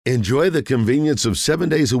Enjoy the convenience of 7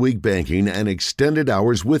 days a week banking and extended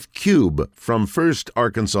hours with Cube from First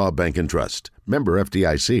Arkansas Bank and Trust. Member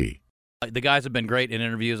FDIC. The guys have been great in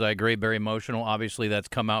interviews. I agree. Very emotional. Obviously, that's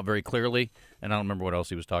come out very clearly. And I don't remember what else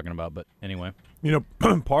he was talking about, but anyway. You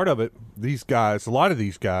know, part of it, these guys, a lot of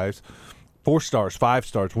these guys, 4 stars, 5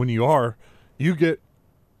 stars, you get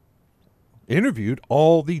interviewed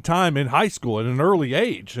all the time in high school at an early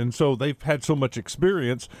age, and so they've had so much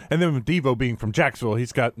experience. And then with Devo being from Jacksonville,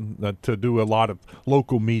 he's got to do a lot of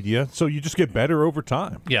local media, so you just get better over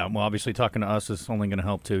time. Yeah, well, obviously talking to us is only going to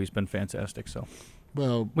help too. He's been fantastic, so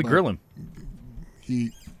we grill him.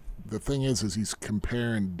 The thing is he's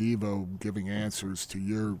comparing Devo giving answers to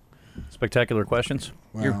your spectacular questions.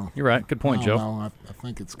 Well, you're right. Good point, Joe. I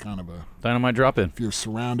think it's kind of a dynamite drop in. If you're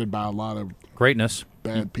surrounded by a lot of greatness,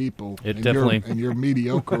 bad people, it definitely you're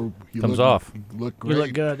mediocre. You comes off. You look great. You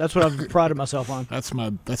look good. That's what I've prided myself on. That's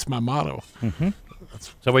my motto. Mm-hmm.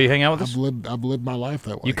 So, where you hang out with us? I've lived my life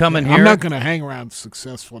that way. You come in here. I'm not going to hang around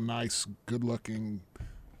successful, nice, good-looking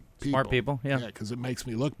people. Smart people. Yeah, because it makes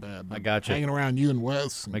me look bad. I got you. Hanging around you and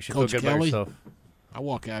Wes, and makes you Coach feel good Kelley, about yourself. I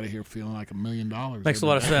walk out of here feeling like $1 million. Makes a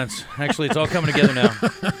lot of sense. Actually, it's all coming together now.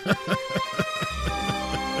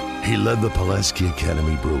 He led the Pulaski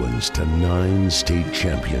Academy Bruins to 9 state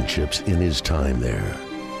championships in his time there.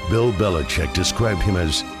 Bill Belichick described him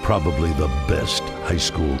as probably the best high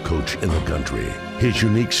school coach in the country. His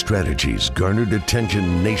unique strategies garnered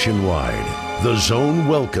attention nationwide. The Zone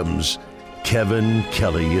welcomes Kevin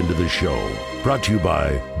Kelley into the show. Brought to you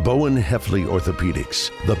by Bowen Hefley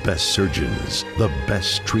Orthopedics. The best surgeons, the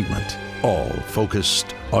best treatment, all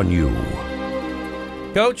focused on you.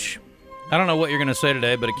 Coach, I don't know what you're going to say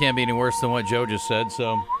today, but it can't be any worse than what Joe just said.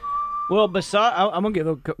 So, well, I'm going to give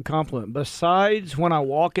a compliment. Besides when I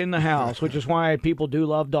walk in the house, which is why people do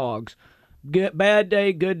love dogs, bad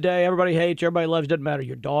day, good day, everybody hates you, everybody loves you, doesn't matter.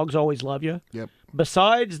 Your dogs always love you. Yep.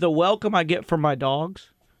 Besides the welcome I get from my dogs,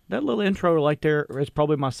 that little intro right there is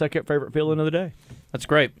probably my second favorite feeling of the day. That's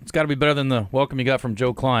great. It's got to be better than the welcome you got from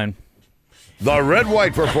Joe Klein. The Red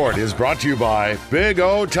White Report is brought to you by Big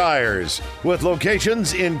O Tires, with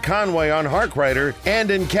locations in Conway on Harkrider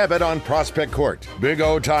and in Cabot on Prospect Court. Big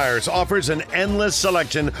O Tires offers an endless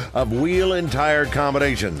selection of wheel and tire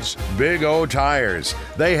combinations. Big O Tires,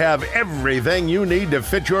 they have everything you need to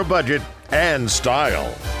fit your budget and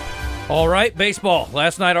style. All right, baseball.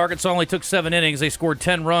 Last night, Arkansas only took 7 innings. They scored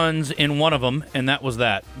 10 runs in one of them, and that was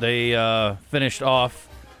that. They finished off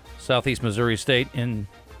Southeast Missouri State in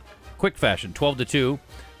quick fashion, 12-2.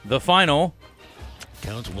 The final.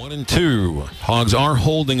 Counts 1-2. Hogs are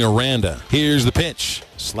holding Aranda. Here's the pitch.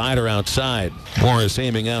 Slider outside. Morris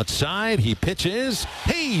aiming outside. He pitches.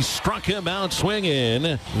 He struck him out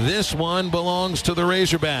swinging. This one belongs to the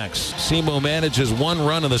Razorbacks. Semo manages 1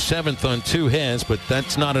 run in the 7th on 2 hits, but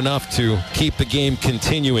that's not enough to keep the game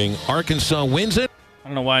continuing. Arkansas wins it. I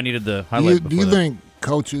don't know why I needed the highlight. Do you think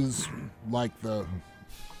coaches like the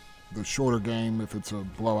shorter game if it's a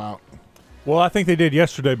blowout? Well, I think they did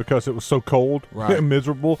yesterday because it was so cold and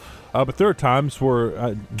miserable. But there are times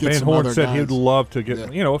where Van Horn said he'd love to get,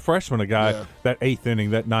 a freshman, that 8th inning,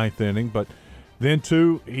 that 9th inning. But then,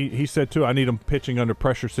 too, he said, too, I need them pitching under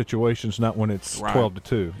pressure situations, not when it's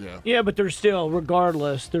 12-2. Yeah, but there's still,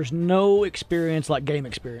 regardless, there's no experience like game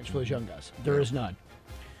experience for those young guys. There is none.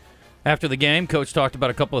 After the game, Coach talked about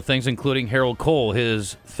a couple of things, including Harold Cole,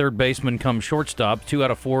 his third baseman come shortstop, 2 out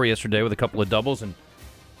of 4 yesterday with a couple of doubles and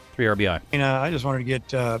 3 RBI. I just wanted to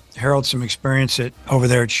get Harold some experience over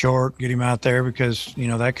there at short, get him out there because,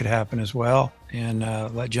 that could happen as well, and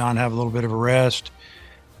let John have a little bit of a rest.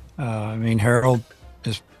 Harold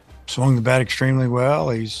has swung the bat extremely well.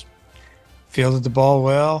 He's fielded the ball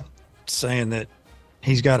well, saying that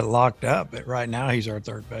he's got it locked up, but right now he's our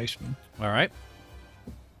third baseman. All right.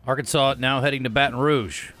 Arkansas now heading to Baton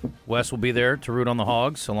Rouge. Wes will be there to root on the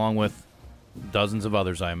Hogs, along with dozens of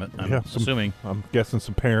others, I'm assuming. I'm guessing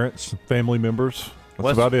some parents, family members.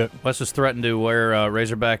 That's about it. Wes has threatened to wear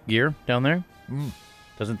Razorback gear down there.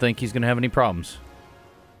 Doesn't think he's going to have any problems.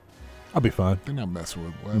 I'll be fine. They're not messing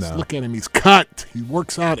with Wes. No. Look at him. He's cut. He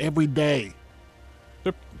works out every day.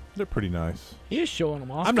 They're pretty nice. He is showing them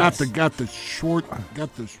off. I'm not got the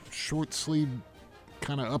short sleeve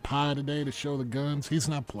kind of up high today to show the guns. He's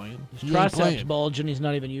not playing. His triceps bulge and he's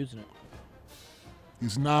not even using it.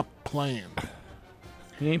 He's not playing.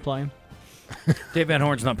 He ain't playing. Dave Van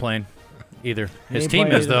Horn's not playing either. His team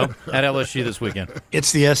is, though, at LSU this weekend.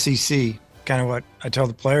 It's the SEC. Kind of what I tell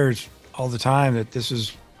the players all the time, that this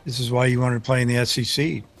is why you wanted to play in the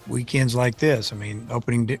SEC. Weekends like this.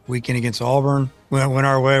 Opening weekend against Auburn went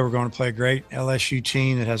our way. We're going to play a great LSU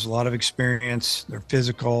team that has a lot of experience. They're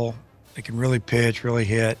physical. They can really pitch, really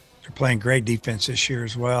hit. They're playing great defense this year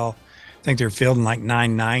as well. I think they're fielding like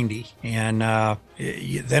 990, and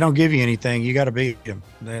they don't give you anything. You got to beat them.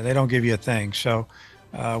 They don't give you a thing. So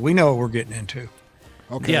we know what we're getting into.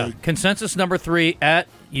 Okay. Yeah, consensus number 3 at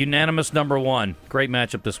unanimous number 1. Great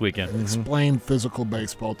matchup this weekend. Explain physical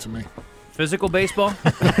baseball to me. Physical baseball?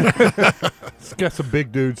 It's got some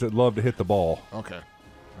big dudes that love to hit the ball. Okay.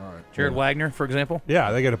 All right. Jared Wagner, for example?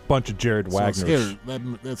 Yeah, they got a bunch of Jared So it's Wagners.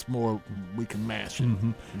 here. That's more we can mash it.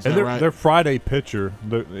 Is And that right? their Friday pitcher,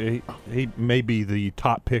 he may be the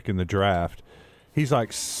top pick in the draft. He's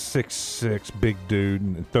like 6'6", big dude,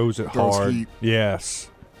 and throws it Throws hard. heat. Yes.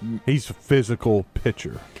 He's a physical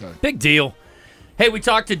pitcher. Okay. Big deal. Hey, we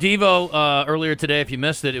talked to Devo earlier today. If you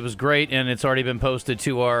missed it, it was great, and it's already been posted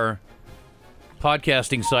to our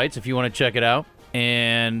podcasting sites if you want to check it out.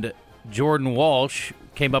 And Jordan Walsh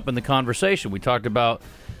came up in the conversation. We talked about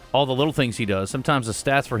all the little things he does. Sometimes the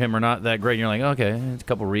stats for him are not that great. And you're like, okay, it's a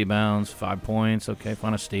couple rebounds, 5 points, okay,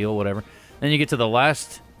 find a steal, whatever. Then you get to the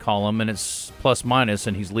last column, and it's plus minus,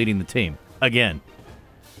 and he's leading the team again.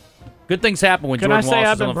 Good things happen when Can Jordan I say Walsh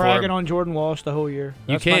I've is on been the bragging floor. on Jordan Walsh the whole year?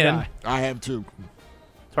 You That's my can. guy. I have too.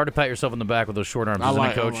 It's hard to pat yourself on the back with those short arms, I isn't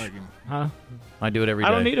like, it, Coach? I like him. Huh? I do it every day.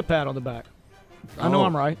 I don't need a pat on the back. I know Oh.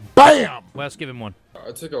 I'm right. Bam! Wes, give him one.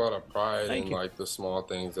 I take a lot of pride Thank in you. like the small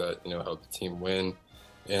things that help the team win,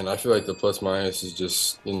 and I feel like the plus minus is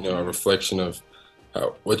just a reflection of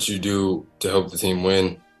what you do to help the team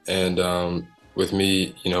win. And with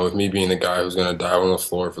me, with me being the guy who's going to dive on the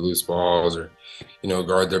floor for loose balls or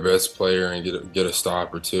guard their best player and get a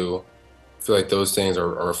stop or two, I feel like those things are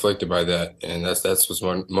reflected by that, and that's what's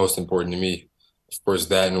most important to me. Of course,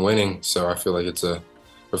 that and winning. So I feel like it's a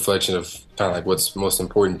reflection of kind of like what's most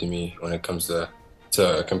important to me when it comes to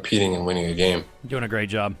competing and winning a game. Doing a great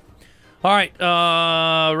job. All right,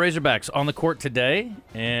 Razorbacks on the court today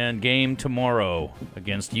and game tomorrow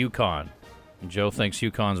against UConn. And Joe thinks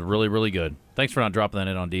UConn's really, really good. Thanks for not dropping that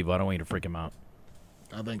in on Devo. I don't want you to freak him out.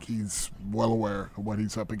 I think he's well aware of what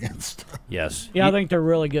he's up against. Yes. Yeah, I think they're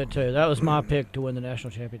really good, too. That was my pick to win the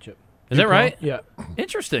national championship. Is that right? Yeah.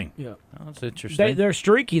 Interesting. Yeah. Oh, that's interesting. They're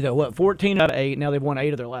streaky, though. 14 out of 8. Now they've won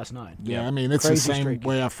 8 of their last 9. Yeah, I mean, it's Crazy the same streaky.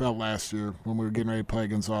 way I felt last year when we were getting ready to play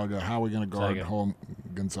Gonzaga. How are we going to guard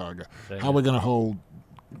Gonzaga? How are we going to hold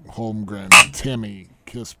Holmgren, Timmy,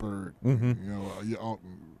 Kispert,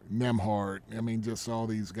 Nemhart? I mean, just all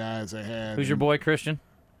these guys they had. Who's your boy, Christian?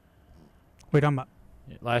 We're talking about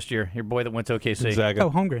Last year, your boy that went to OKC. Gonzaga.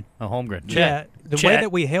 Holmgren. Oh, Holmgren. Yeah, the way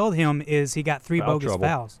that we held him is he got 3 Foul bogus trouble.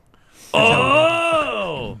 fouls.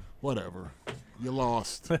 Oh! Whatever. You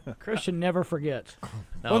lost. Christian never forgets.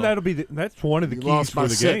 No. Well, that's one of the You keys lost for by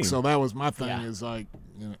the 6, game. so that was my thing. Yeah. Is like,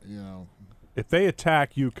 If they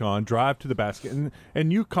attack UConn, drive to the basket, and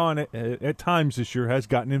UConn at times this year has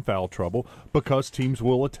gotten in foul trouble because teams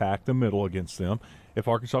will attack the middle against them. If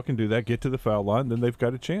Arkansas can do that, get to the foul line, then they've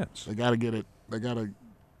got a chance. they got to get it. They got to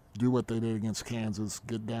do what they did against Kansas.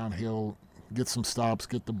 Get downhill, get some stops,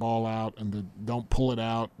 get the ball out, and don't pull it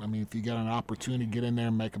out. I mean, if you got an opportunity, get in there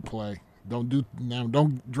and make a play.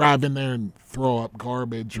 Don't drive in there and throw up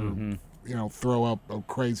garbage or throw up a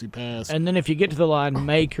crazy pass. And then if you get to the line,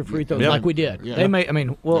 make your free throws Yeah. like we did. Yeah. They made. I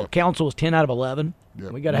mean, Council was 10 out of 11. Yeah.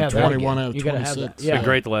 We got to have that. 21 again. out of You got to have 26. that. Yeah. Been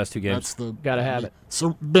great the last 2 games. That's the Gotta have it.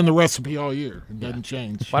 So been the recipe all year. It doesn't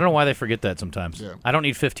change. I don't know why they forget that sometimes. Yeah. I don't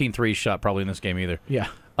need 15 threes shot probably in this game either. Yeah.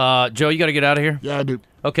 Joe, you got to get out of here? Yeah, I do.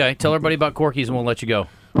 Okay, tell everybody about Corky's and we'll let you go.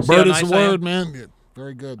 See how Bird is nice the I am? word, man. Yeah,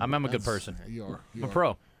 very good. I'm a good That's- person. You are. I'm a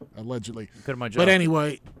pro. Allegedly. Good at my job. But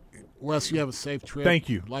anyway, Wes, you have a safe trip. Thank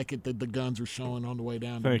you. Like it that the guns are showing on the way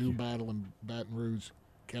down to Thank do you. battle in Baton Rouge.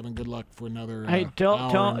 Kevin, good luck for another Hey,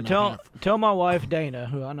 hour and a half. tell my wife Dana,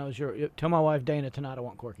 who I know is your. Tell my wife Dana tonight I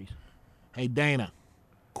want Corky's. Hey, Dana,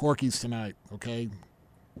 Corky's tonight, okay?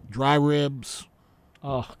 Dry ribs,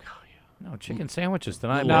 Oh God. No, chicken sandwiches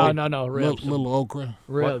tonight. No, boy. ribs. little okra,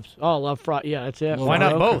 Ribs. Oh, I love fried. Yeah, that's it. Why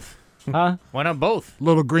not Fried both? Huh? Why not both?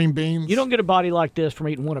 little green beans. You don't get a body like this from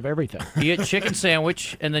eating one of everything. You get chicken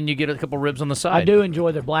sandwich, and then you get a couple ribs on the side. I do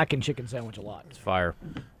enjoy the blackened chicken sandwich a lot. It's fire.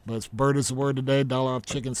 But it's Bird is the word today. $1 off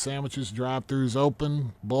chicken sandwiches. Drive-thrus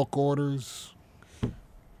open. Bulk orders.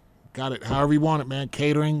 Got it however you want it, man.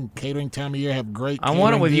 Catering time of year. Have great I want it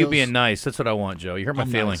catering with you deals. being nice. That's what I want, Joe. You hurt my I'm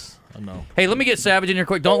feeling. nice. I know. Hey, let me get Savage in here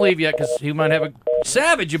quick. Don't leave yet, because he might have a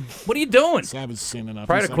Savage. What are you doing? Savage is seen enough.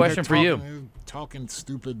 Probably He's a out question there for you. talking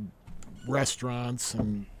stupid restaurants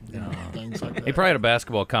and things like that. He probably had a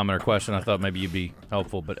basketball comment or question. I thought maybe you'd be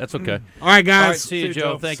helpful, but that's okay. All right, guys. All right, see you,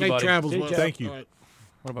 Joe. Thank you, Safe buddy. travels. See you, Wes. Joe. Thank you. All right.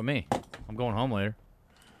 What about me? I'm going home later.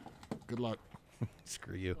 Good luck.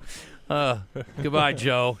 Screw you. Goodbye,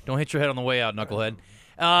 Joe. Don't hit your head on the way out, knucklehead.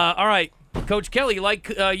 All right, Coach Kelley, you like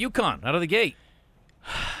UConn out of the gate?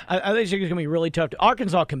 I think it's going to be really tough.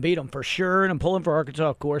 Arkansas can beat them for sure, and I'm pulling for Arkansas,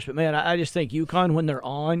 of course. But, man, I just think UConn, when they're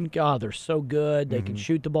on, God, they're so good. They can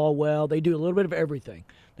shoot the ball well. They do a little bit of everything.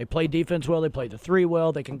 They play defense well. They play the three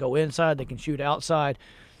well. They can go inside. They can shoot outside.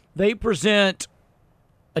 They present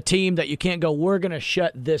a team that you can't go, we're going to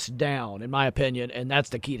shut this down, in my opinion, and that's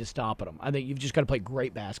the key to stopping them. I think you've just got to play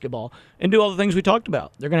great basketball and do all the things we talked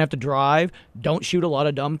about. They're going to have to drive, don't shoot a lot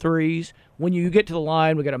of dumb threes. When you get to the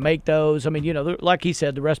line, we got to make those. I mean, like he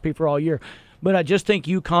said, the recipe for all year. But I just think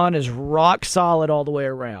UConn is rock solid all the way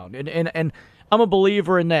around, and I'm a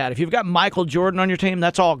believer in that. If you've got Michael Jordan on your team,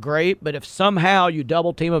 that's all great, but if somehow you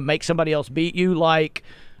double team and make somebody else beat you, like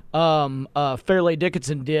Fairleigh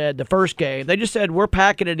Dickinson did the first game. They just said, we're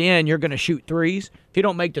packing it in. You're going to shoot threes. If you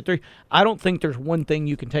don't make the three, I don't think there's one thing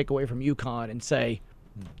you can take away from UConn and say,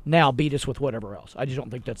 now beat us with whatever else. I just don't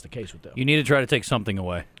think that's the case with them. You need to try to take something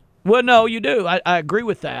away. Well, no, you do. I agree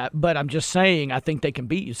with that, but I'm just saying I think they can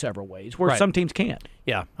beat you several ways where some teams can't.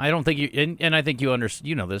 Yeah, I don't think you, and I think you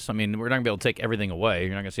know this. I mean, we're not going to be able to take everything away.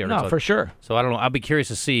 You're not going to see Arkansas. No, for sure. So I don't know. I'll be curious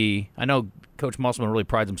to see. I know Coach Musselman really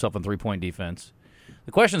prides himself on three-point defense.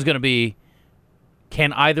 The question is going to be,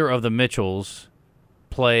 can either of the Mitchells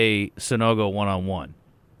play Sonogo one-on-one?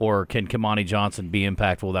 Or can Kimani Johnson be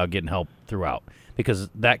impactful without getting help throughout? Because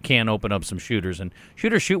that can open up some shooters. And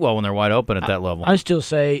shooters shoot well when they're wide open at that level. I still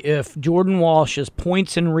say if Jordan Walsh's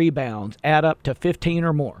points and rebounds add up to 15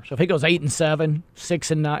 or more, so if he goes 8 and 7,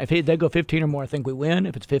 6 and 9, if they go 15 or more, I think we win.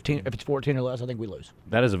 If it's 15, if it's 14 or less, I think we lose.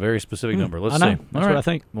 That is a very specific number. Let's I know. see. That's what I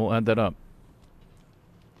think. We'll add that up.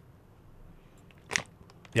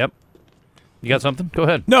 Yep. You got something? Go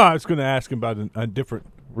ahead. No, I was going to ask him about a different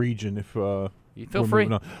region. If you feel free.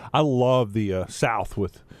 I love the South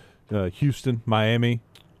with Houston, Miami,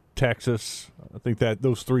 Texas. I think that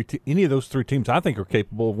any of those three teams, I think, are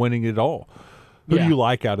capable of winning it all. Who do you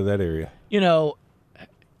like out of that area?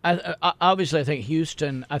 I obviously I think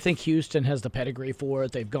Houston. I think Houston has the pedigree for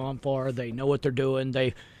it. They've gone far. They know what they're doing.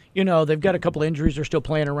 They've got a couple injuries they're still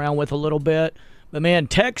playing around with a little bit. But man,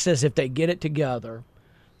 Texas, if they get it together.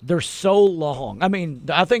 They're so long. I mean,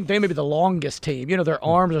 I think they may be the longest team. Their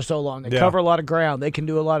arms are so long. They cover a lot of ground. They can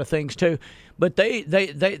do a lot of things too. But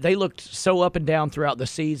they looked so up and down throughout the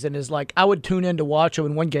season. Is like I would tune in to watch them.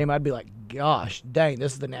 In one game, I'd be like, "Gosh, dang,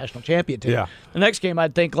 this is the national champion team." Yeah. The next game,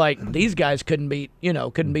 I'd think like these guys couldn't beat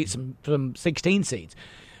some 16 seeds.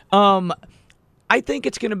 I think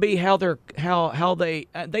it's going to be how they've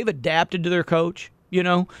adapted to their coach.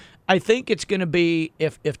 I think it's going to be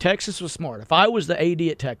if Texas was smart. If I was the AD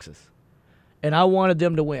at Texas and I wanted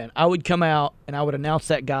them to win, I would come out and I would announce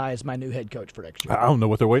that guy as my new head coach for next year. I don't know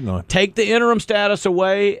what they're waiting on. Take the interim status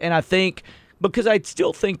away, and I think because I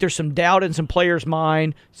still think there's some doubt in some players'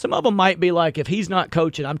 mind. Some of them might be like, if he's not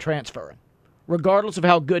coaching, I'm transferring, regardless of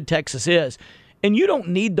how good Texas is. And you don't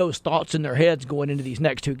need those thoughts in their heads going into these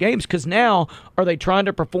next two games because now are they trying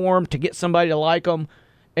to perform to get somebody to like them?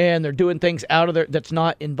 And they're doing things out of there that's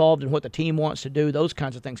not involved in what the team wants to do, those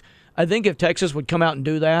kinds of things. I think if Texas would come out and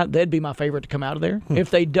do that, they'd be my favorite to come out of there.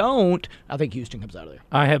 If they don't, I think Houston comes out of there.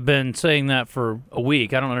 I have been saying that for a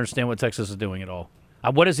week. I don't understand what Texas is doing at all.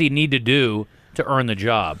 What does he need to do to earn the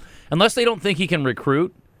job? Unless they don't think he can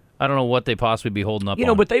recruit, I don't know what they possibly be holding up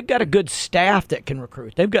on. But they've got a good staff that can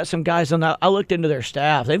recruit. They've got some guys on that. I looked into their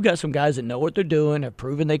staff. They've got some guys that know what they're doing, have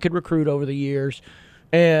proven they could recruit over the years.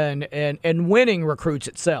 And winning recruits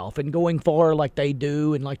itself and going far like they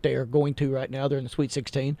do and like they are going to right now, they're in the Sweet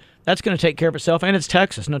 16. That's going to take care of itself. And it's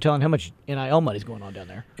Texas. No telling how much NIL money's going on down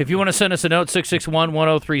there. If you want to send us a note,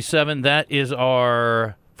 661-1037, that is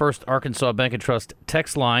our First Arkansas Bank and Trust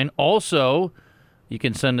text line. Also, you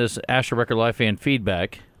can send us Asher Record Live fan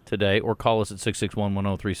feedback today or call us at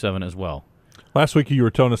 661-1037 as well. Last week you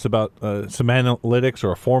were telling us about some analytics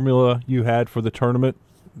or a formula you had for the tournament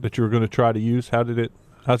that you were going to try to use.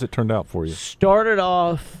 How's it turned out for you? Started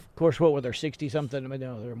off, of course, what were there, 60-something? I mean,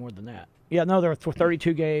 no, there were more than that. Yeah, no, there were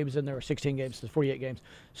 32 games, and there were 16 games, so 48 games.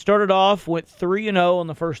 Started off, went 3-0 on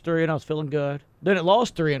the first three, and I was feeling good. Then it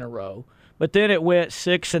lost 3 in a row, but then it went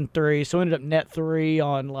 6-3, so ended up net 3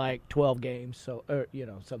 on like 12 games, so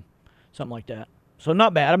something like that. So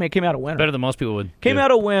not bad. I mean, it came out a winner. Better than most people would. Came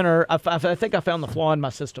out a winner. I think I found the flaw in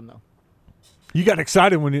my system, though. You got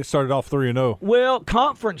excited when it started off 3-0. Well,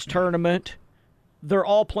 conference tournament, they're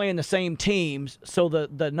all playing the same teams, so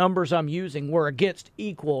the numbers I'm using were against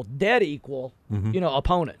dead equal,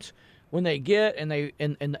 opponents. When they get and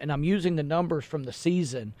I'm using the numbers from the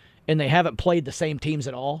season, and they haven't played the same teams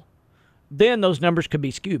at all, then those numbers could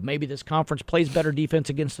be skewed. Maybe this conference plays better defense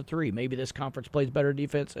against the 3. Maybe this conference plays better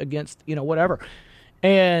defense against whatever.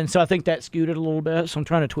 And so I think that skewed it a little bit. So I'm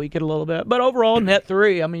trying to tweak it a little bit. But overall, net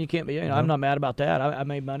 3. I mean, you can't be. I'm not mad about that. I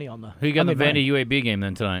made money on the. Who you got in the Vandy UAB game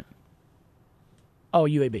then tonight? Oh,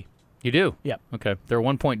 UAB. You do? Yep. Okay. They're a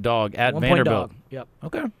 1-point dog at 1-point Vanderbilt. dog. Yep.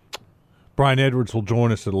 Okay. Brian Edwards will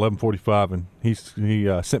join us at 11:45, and he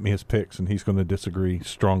sent me his picks, and he's going to disagree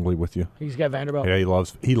strongly with you. He's got Vanderbilt. Yeah, he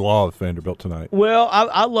loves Vanderbilt tonight. Well,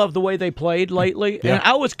 I love the way they played lately, Yeah. and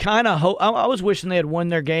I was kind of I was wishing they had won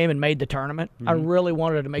their game and made the tournament. I really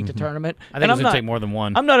wanted to make the tournament. I think it's going to take more than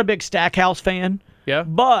one. I'm not a big Stackhouse fan. Yeah.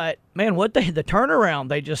 But man, the turnaround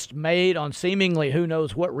they just made on seemingly who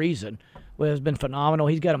knows what reason has been phenomenal.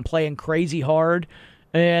 He's got them playing crazy hard.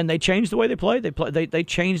 And they changed the way they play. They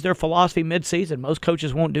changed their philosophy mid-season. Most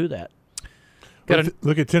coaches won't do that.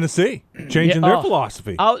 Look at Tennessee changing their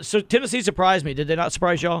philosophy. So Tennessee surprised me. Did they not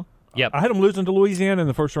surprise y'all? Yep. I had them losing to Louisiana in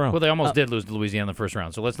the first round. Well, they almost did lose to Louisiana in the first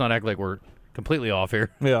round. So let's not act like we're completely off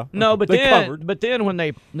here. Yeah. No, but they then covered. But then when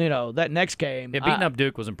they that next game, Beating up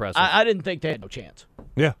Duke was impressive. I didn't think they had no chance.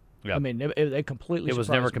 Yeah. Yeah. I mean, they completely. It was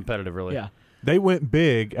surprised never me. competitive, really. Yeah. They went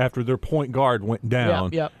big after their point guard went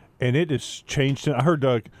down. Yep. And it has changed. I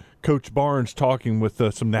heard Coach Barnes talking with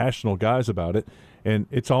some national guys about it, and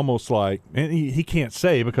it's almost like, and he can't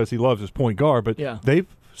say because he loves his point guard, but they've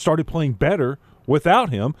started playing better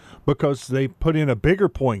without him because they put in a bigger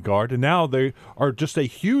point guard, and now they are just a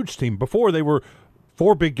huge team. Before they were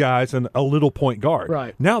 4 big guys and a little point guard.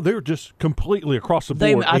 Right. Now they're just completely across the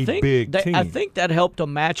board big team. I think that helped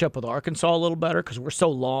them match up with Arkansas a little better because we're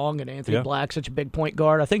so long and Anthony Black's such a big point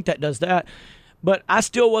guard. I think that does that. But I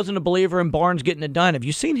still wasn't a believer in Barnes getting it done. Have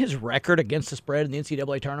you seen his record against the spread in the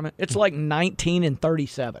NCAA tournament? It's like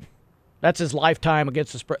 19-37. That's his lifetime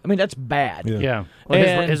against the spread. I mean, that's bad. Yeah.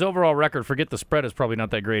 Well, his overall record, forget the spread, is probably not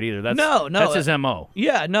that great either. That's his MO.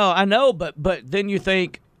 Yeah, no, I know, but then you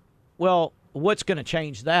think, well, what's going to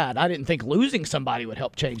change that? I didn't think losing somebody would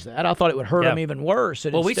help change that. I thought it would hurt him even worse.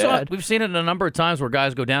 And we've seen it a number of times where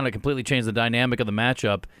guys go down to completely change the dynamic of the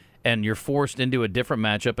matchup, and you're forced into a different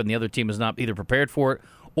matchup, and the other team is not either prepared for it,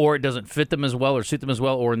 or it doesn't fit them as well or suit them as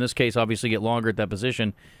well, or in this case, obviously get longer at that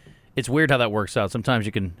position. It's weird how that works out. Sometimes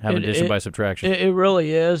you can have addition by subtraction. It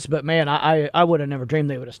really is, but man, I would have never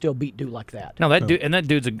dreamed they would have still beat Duke like that. No, that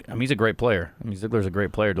dude's he's a great player. I mean, Ziegler's a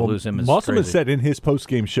great player. To lose him is Musselman crazy. said in his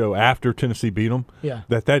post-game show after Tennessee beat him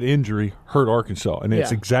that injury hurt Arkansas, and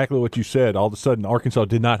it's exactly what you said. All of a sudden, Arkansas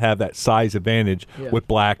did not have that size advantage with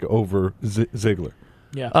Black over Ziegler.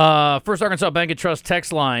 Yeah. First Arkansas Bank and Trust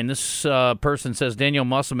text line. This person says Danielle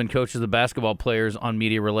Musselman coaches the basketball players on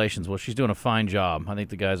media relations. Well, she's doing a fine job. I think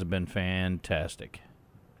the guys have been fantastic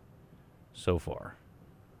so far.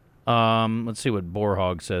 Let's see what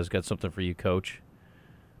Borhog says. Got something for you, Coach.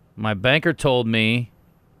 My banker told me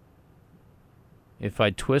if I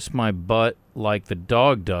twist my butt like the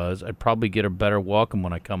dog does, I'd probably get a better welcome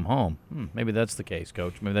when I come home. Maybe that's the case,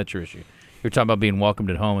 Coach. Maybe that's your issue. You're talking about being welcomed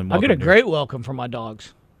at home. And I get a great welcome from my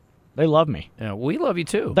dogs. They love me. Yeah, we love you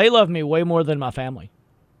too. They love me way more than my family.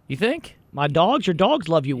 You think? Your dogs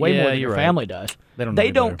love you way more than your family does. They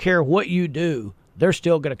don't care what you do. They're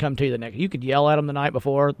still going to come to you the next. You could yell at them the night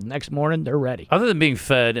before. The next morning, they're ready. Other than being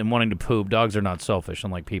fed and wanting to poop, dogs are not selfish,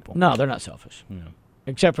 unlike people. No, they're not selfish. Yeah.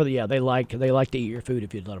 Except for they like to eat your food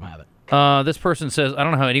if you'd let them have it. This person says, I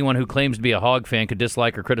don't know how anyone who claims to be a Hog fan could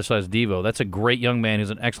dislike or criticize Devo. That's a great young man who's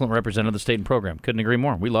an excellent representative of the state and program. Couldn't agree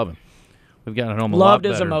more. We love him. We've gotten to know him a lot Loved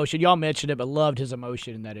better. his emotion. Y'all mentioned it, but loved his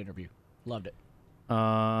emotion in that interview. Loved it.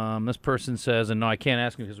 This person says, and no, I can't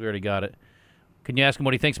ask him because we already got it. Can you ask him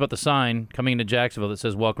what he thinks about the sign coming into Jacksonville that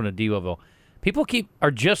says, "Welcome to Devoville"? People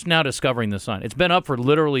are just now discovering this sign. It's been up for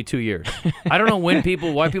literally 2 years. I don't know why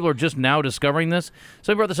people are just now discovering this.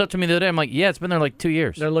 Somebody brought this up to me the other day. I'm like, yeah, it's been there like 2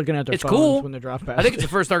 years. They're looking at their phones cool. when they drive past. I think it's the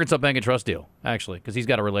first Arkansas Bank and Trust deal, actually, because he's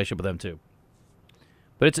got a relationship with them too.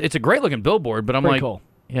 But it's a great looking billboard. But I'm Pretty like, cool.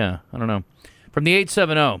 Yeah, I don't know. From the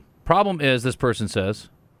 870, problem is, this person says,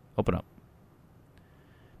 open up.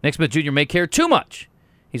 Nick Smith Jr. may care too much.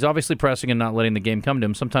 He's obviously pressing and not letting the game come to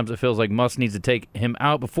him. Sometimes it feels like Muss needs to take him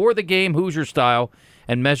out before the game, Hoosier style,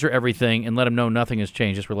 and measure everything and let him know nothing has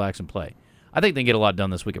changed. Just relax and play. I think they get a lot done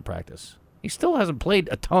this week at practice. He still hasn't played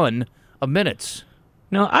a ton of minutes.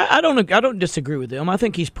 No, I don't disagree with him. I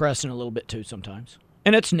think he's pressing a little bit too sometimes.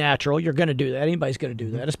 And it's natural. You're going to do that. Anybody's going to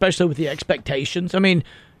do that, especially with the expectations. I mean,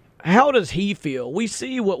 how does he feel? We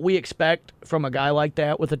see what we expect from a guy like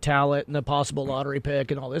that with the talent and the possible lottery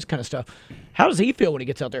pick and all this kind of stuff. How does he feel when he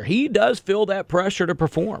gets out there? He does feel that pressure to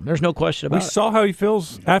perform. There's no question about it. We saw how he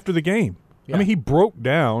feels after the game. Yeah. I mean, he broke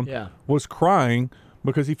down, Yeah. was crying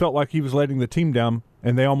because he felt like he was letting the team down,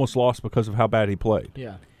 and they almost lost because of how bad he played.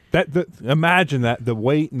 Yeah. Imagine that, the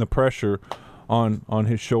weight and the pressure on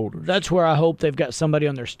his shoulders. That's where I hope they've got somebody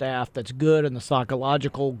on their staff that's good in the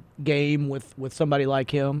psychological game with somebody like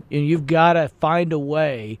him. And you've got to find a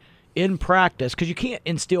way in practice, because you can't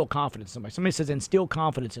instill confidence in somebody. Somebody says instill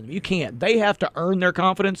confidence in them. You can't. They have to earn their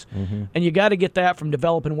confidence, and you got to get that from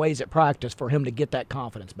developing ways at practice for him to get that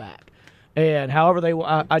confidence back. And however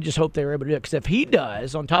I just hope they were able to do it. Because if he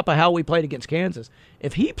does, on top of how we played against Kansas,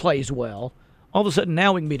 if he plays well, all of a sudden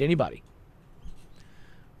now we can beat anybody.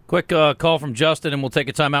 Quick call from Justin, and we'll take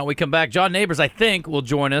a timeout. We come back. John Neighbors, I think, will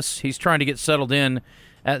join us. He's trying to get settled in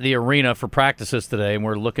at the arena for practices today, and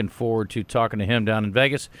we're looking forward to talking to him down in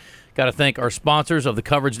Vegas. Got to thank our sponsors of the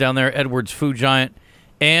coverage down there, Edwards Food Giant,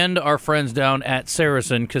 and our friends down at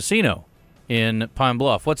Saracen Casino in Pine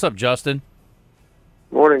Bluff. What's up, Justin?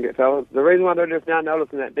 Morning, good fellas. The reason why they're just now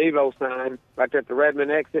noticing that Devo sign right there at the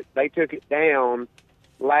Redmond exit, they took it down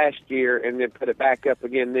last year and then put it back up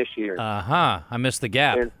again this year. I missed the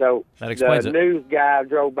gap. And so that explains the it. news guy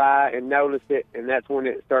drove by and noticed it, and that's when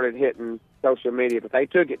it started hitting social media. But they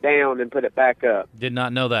took it down and put it back up. Did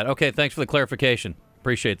not know that. Okay, thanks for the clarification.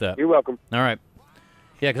 Appreciate that. You're welcome. All right.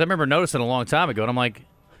 Yeah, because I remember noticing a long time ago, and I'm like,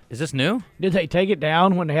 is this new? Did they take it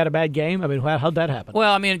down when they had a bad game? I mean, how'd that happen?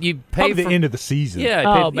 Well, I mean, you pay Probably the end of the season.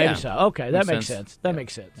 Yeah. Maybe so. Okay, that makes sense. That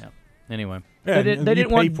makes sense. Yeah. Anyway. Yeah, They and didn't you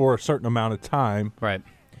pay want for a certain amount of time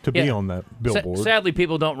to be on that billboard. Sadly,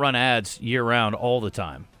 people don't run ads year-round all the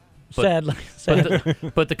time. Sadly.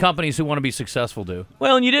 But the companies who want to be successful do.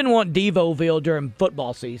 Well, and you didn't want Devoville during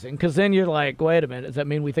football season, because then you're like, wait a minute, does that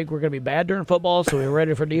mean we think we're going to be bad during football, so we're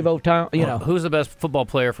ready for Devo time? You know, who's the best football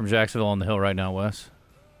player from Jacksonville on the Hill right now, Wes?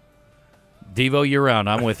 Devo year-round.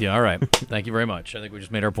 I'm with you. All right. Thank you very much. I think we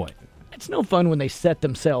just made our point. It's no fun when they set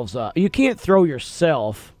themselves up. You can't throw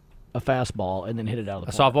yourself a fastball and then hit it out of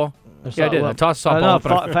the park. Softball? Yeah, I did. I tossed a softball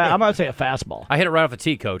up. I'm going to say a fastball. I hit it right off a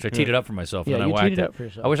tee, Coach. I teed it up for myself, and then I you whacked teed it up for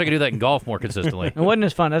yourself. I wish I could do that in golf more consistently. It wasn't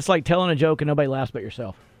as fun. That's like telling a joke and nobody laughs but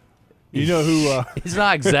yourself. You know who? It's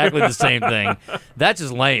not exactly the same thing. That's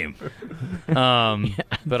just lame. But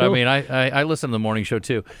I mean, I listen to the morning show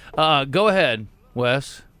too. Go ahead,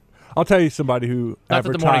 Wes. I'll tell you somebody who Not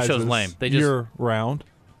that the morning show's advertises lame. They just year-round.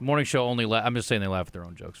 Morning show only. I'm just saying they laugh at their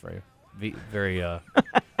own jokes very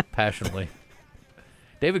passionately.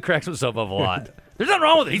 David cracks himself up a lot. There's nothing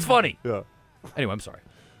wrong with it. He's funny. Yeah. Anyway, I'm sorry.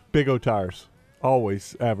 Big O Tires.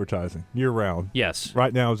 Always advertising year-round. Yes.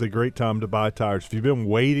 Right now is a great time to buy tires. If you've been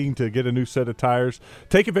waiting to get a new set of tires,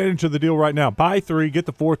 take advantage of the deal right now. Buy 3, get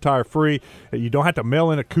the 4th tire free. You don't have to mail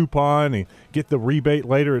in a coupon and get the rebate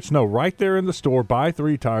later. It's right there in the store. Buy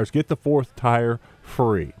 3 tires, get the 4th tire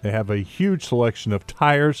free. They have a huge selection of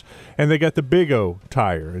tires, and they got the Big O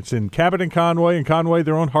tire. It's in Cabot and Conway. In Conway,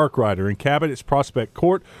 they're on Harkrider. In Cabot, it's Prospect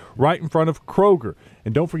Court, right in front of Kroger.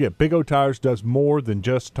 And don't forget, Big O Tires does more than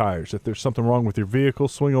just tires. If there's something wrong with your vehicle,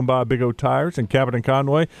 swing on by Big O Tires in Cabot and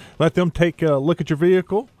Conway. Let them take a look at your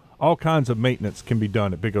vehicle. All kinds of maintenance can be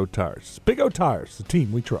done at Big O Tires. Big O Tires, the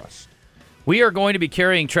team we trust. We are going to be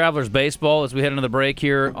carrying Travelers Baseball as we head into the break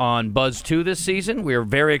here on Buzz 2 this season. We are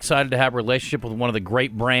very excited to have a relationship with one of the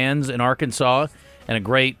great brands in Arkansas and a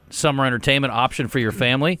great summer entertainment option for your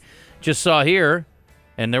family. Just saw here,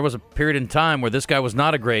 and there was a period in time where this guy was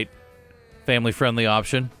not a great family-friendly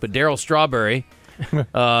option, but Darryl Strawberry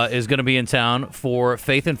is going to be in town for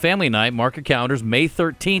Faith and Family Night. Mark your calendars, May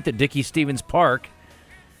 13th at Dickey Stevens Park,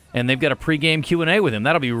 and they've got a pregame Q&A with him.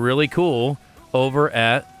 That'll be really cool over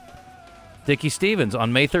at Dickey Stevens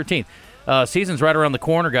on May 13th. Season's right around the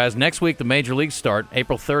corner, guys. Next week, the major leagues start,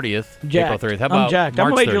 April 30th. Jacked. April 30th. How about I'm jacked. I'm a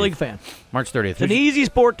March major 30th? league fan. March 30th. It's an easy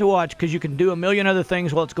sport to watch because you can do a million other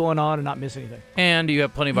things while it's going on and not miss anything. And you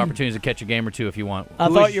have plenty of opportunities to catch a game or two if you want. I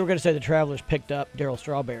thought you were going to say the Travelers picked up Darryl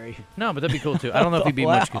Strawberry. No, but that'd be cool, too. I don't know if he'd be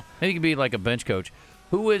much good. Maybe he could be like a bench coach.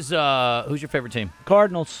 Who's your favorite team?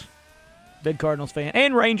 Cardinals. Big Cardinals fan.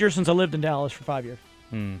 And Rangers since I lived in Dallas for 5 years.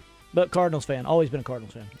 But Cardinals fan. Always been a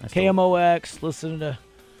Cardinals fan. KMOX, listening to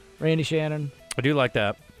Randy Shannon. I do like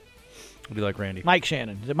that. I do like Randy. Mike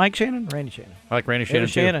Shannon. Is it Mike Shannon? Randy Shannon. I like Randy Shannon,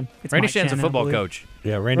 too. Randy Shannon's a football coach.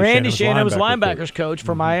 Yeah, Randy Shannon was linebackers coach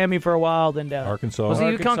for Miami for a while, then down Arkansas. Was he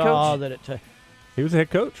a UConn coach? He was a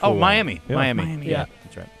head coach for a while. Miami. Yeah. Miami. Yeah,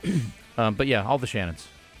 that's right. But yeah, all the Shannons.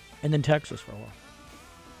 And then Texas for a while.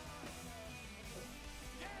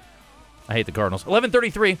 I hate the Cardinals.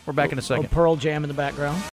 11:33. We're back in a second. Pearl Jam in the background.